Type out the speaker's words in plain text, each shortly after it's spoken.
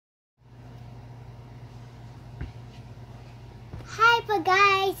po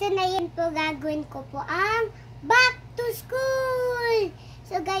guys, so na yun po gagawin ko po ang back to school.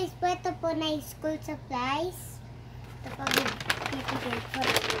 So guys po, ito po na school supplies. Ito po bibigay ko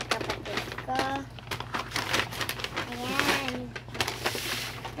ng kapatid ko. Ayan.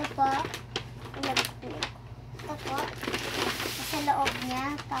 Ito po. Ito po. Sa loob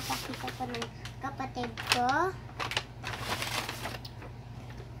niya, papakita ko ng kapatid ko.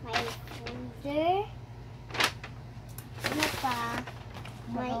 May folder. Ano pa?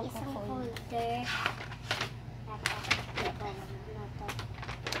 May isang folder.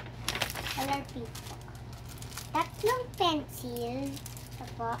 Color pink po. Tatlong pencil. Ito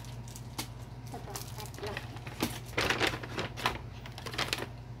po. Ito po. Tatlong.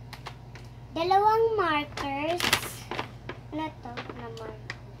 Dalawang markers. Ano to? Na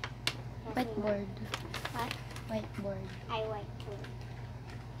marker? Whiteboard. What? Whiteboard. Ay, whiteboard.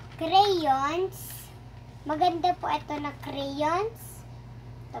 Crayons. Maganda po ito na crayons.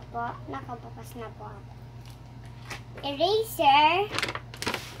 Ito po. Nakabukas na po ako. Eraser.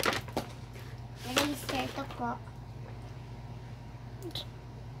 Eraser ito po. Ito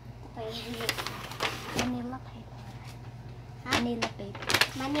po yung Manila paper. Ha? Manila paper.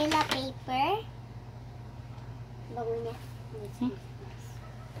 Manila paper. Bango niya.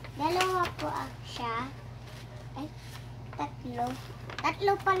 Dalawa po siya. Ay, tatlo.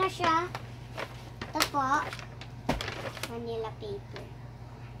 Tatlo pala siya. Ito po. Manila paper.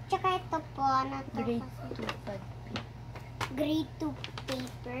 Tsaka ito po. Grade 2 pad paper. Grade 2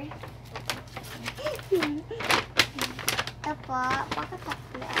 paper. Ito po. Baka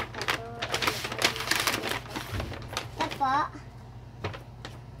tatlo ata to. Ito po.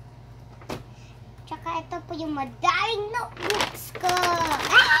 Tsaka ito po yung madaming notebooks ko.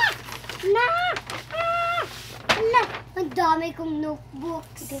 Ah! Na! Ah! Ala! Ang dami kong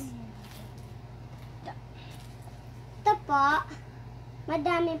notebooks. Ito po.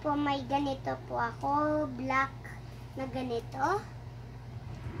 Madami po. May ganito po ako. Black na ganito.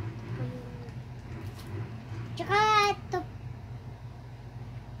 Tsaka ito.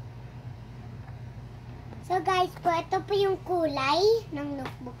 So guys po, ito po yung kulay ng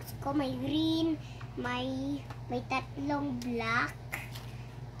notebooks ko. May green, may tatlong black.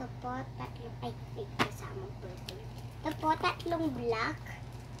 Ito po, tatlong, ay, kasama purple. Ito po, tatlong black.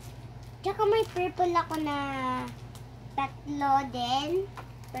 Tsaka may purple ako na tatlo din.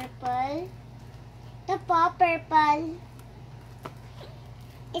 Purple. Ito po, purple.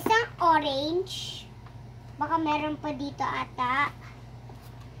 Isang orange. Baka meron pa dito ata.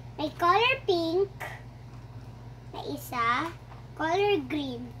 May color pink. Na isa. Color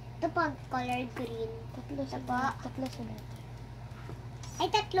green. Ito po, color green. Tatlo Ito po. Tatlo sunod. Ay,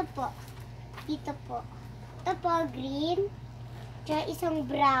 tatlo po. Dito po. Ito po, green. Tsaka isang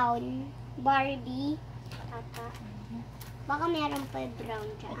brown. Barbie. Ata. Baka meron pa yung brown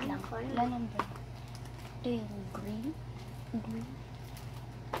dyan. Wait lang. Ano? Wala nang brown. Ito yung green. Green.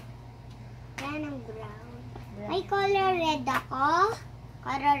 Yan ang brown. Brown. May color red ako.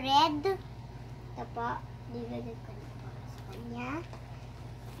 Color red. Ito po. Dito ko na po sa kanya.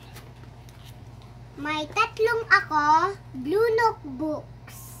 May tatlong ako. Blue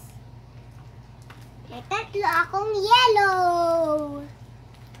notebooks. May tatlo akong yellow.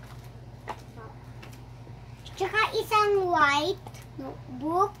 Tsaka isang white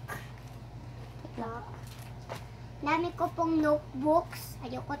notebook. Ito. Dami ko pong notebooks.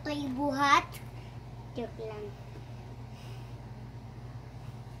 Ayoko to ibuhat. Joke lang.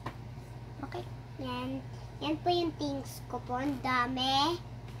 Okay. Yan. Yan po yung things ko po. Ang dami.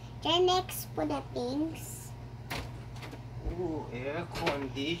 Kaya next po na things. Ooh, air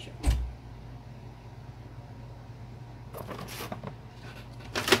condition.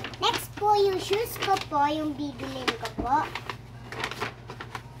 Next po yung shoes ko po. Yung bibilin ko po.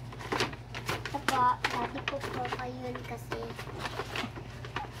 Ito po. Sabi ko po yun kasi.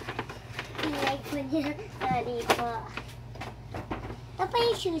 Like ko niya. Sorry po. Ito po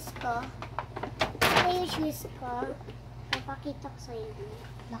yung shoes ko. Ito yung shoes ko. Napakita ko sa inyo.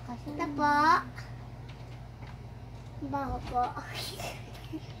 Lakas. Ito po. Baho po.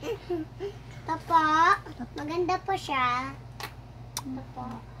 Ito po. Maganda po siya. Ito po.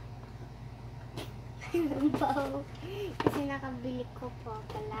 Baho. Kasi nakabili ko po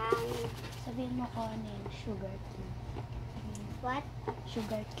pala. Sabihin mo ko ano yung sugar cane. What?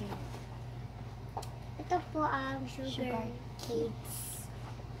 Sugar cane. Ito po ang sugar Sugar canes.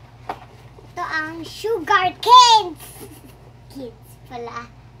 Ito ang sugar canes. Kids pala.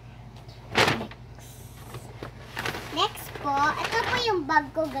 Next po, ito po yung bag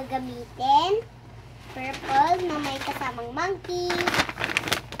ko gagamitin. Purple na may kasamang monkey.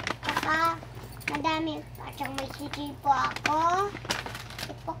 Saka madami. At saka may chichi po ako.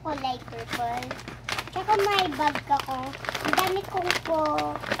 Ito kulay purple. Tsaka may bag ako. Ang dami kong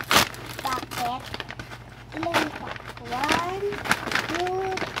po bucket. Ilan pa? 1,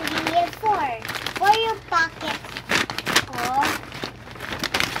 2, 3, 4. 4 yung pocket ko.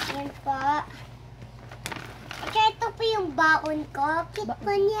 Yan po. At ito po yung baon ko. Cute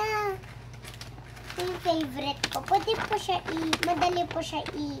po niya. Ito yung favorite ko. Pwede po siya madali po siya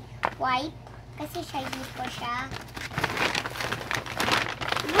i-wipe. Kasi shiny po siya.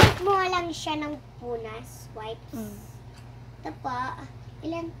 Wipe mo lang siya ng punas. Wipes. Ito po.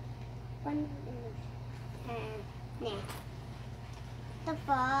 Ilan? 1, ito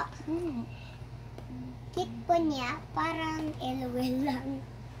po. Cute po niya. Parang LOL lang.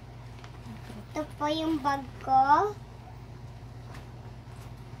 Ito po yung bag ko.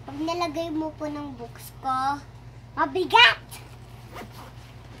 Pag nalagay mo po ng books ko, mabigat!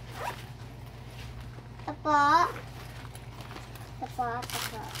 Ito po. Ito po.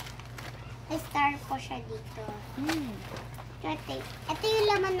 May star po siya dito. Ito yung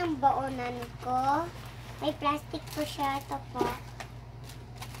laman ng baonan ko. May plastic po siya. Ito po.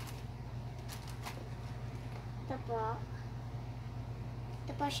 Ito po.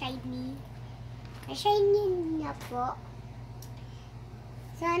 Ito po, shiny. Ay, shiny niya po.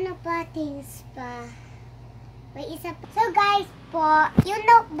 So, ano pa? Things pa. May isa pa. So, guys po, yung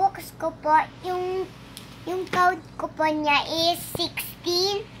notebooks ko po, yung code ko po niya is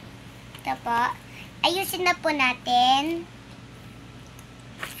 16. Ito po. Ayusin na po natin.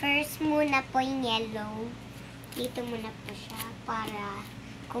 First muna po yung yellow. Dito muna po siya para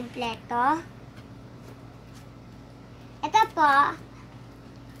kumpleto. Ito po.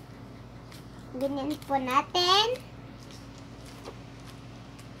 Ganyan po natin.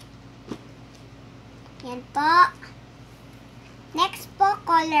 Yan po. Next po,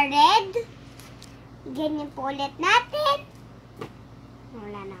 color red. Ganyan po ulit natin.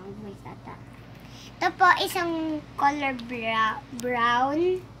 Wala na akong voice ata. Ito po, isang color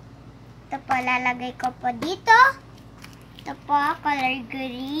brown. Ito po, lalagay ko po dito. Ito po, color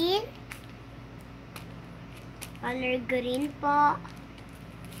green. Color green po.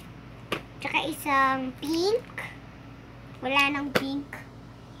 Tsaka isang pink. Wala nang pink.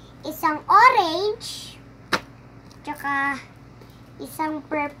 Isang orange. Tsaka isang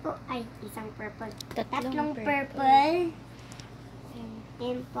purple. Ay, isang purple. Tatlong purple.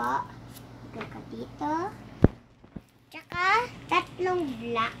 Yan po. Ito ka dito. Tsaka tatlong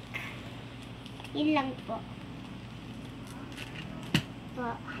black. Yun lang po.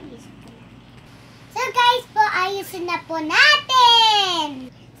 Ayusin po na. So guys po, ayusin na po natin.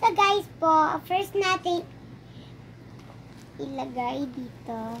 So guys po, first natin ilagay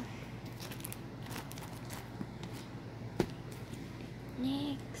dito.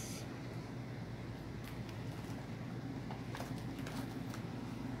 Next.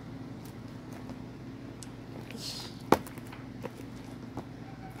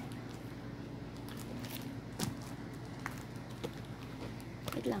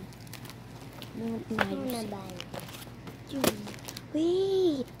 Wait lang. Muna ba?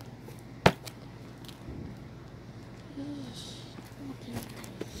 Wait. Okay.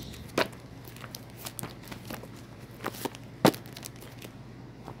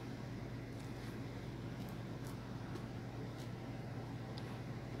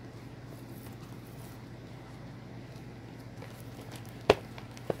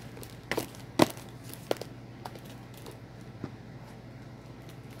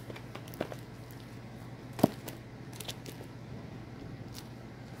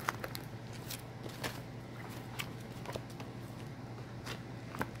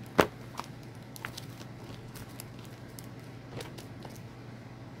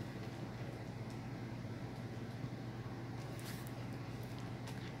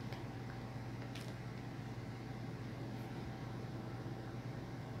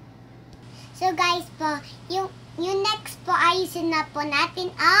 So guys po, yung next po, ayusin na po natin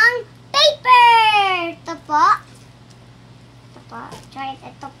ang paper! Ito po. Ito po. Try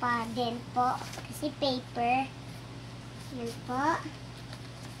ito pa din po. Kasi paper. Yan po.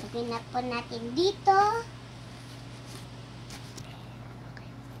 Lagay na po natin dito.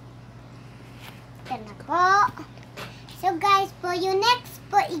 Ito na po. So guys po, yung next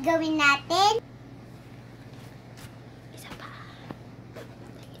po igawin natin. Isa pa.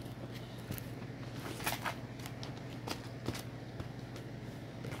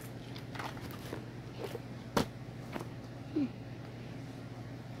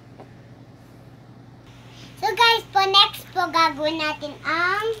 So guys po, next po gagawin natin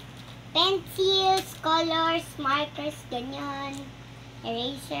ang pencils, colors, markers, ganyan,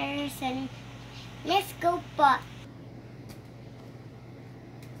 erasers, and let's go po.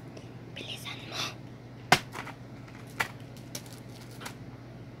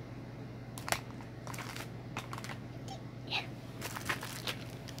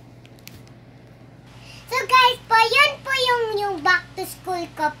 to school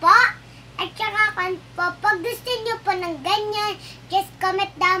ko po. At saka kan po, pag gusto nyo po ng ganyan, just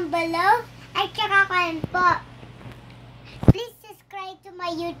comment down below. At saka kan po, please subscribe to my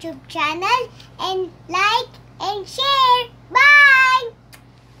YouTube channel and like and share. Bye!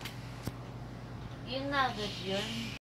 Yun na agad yun.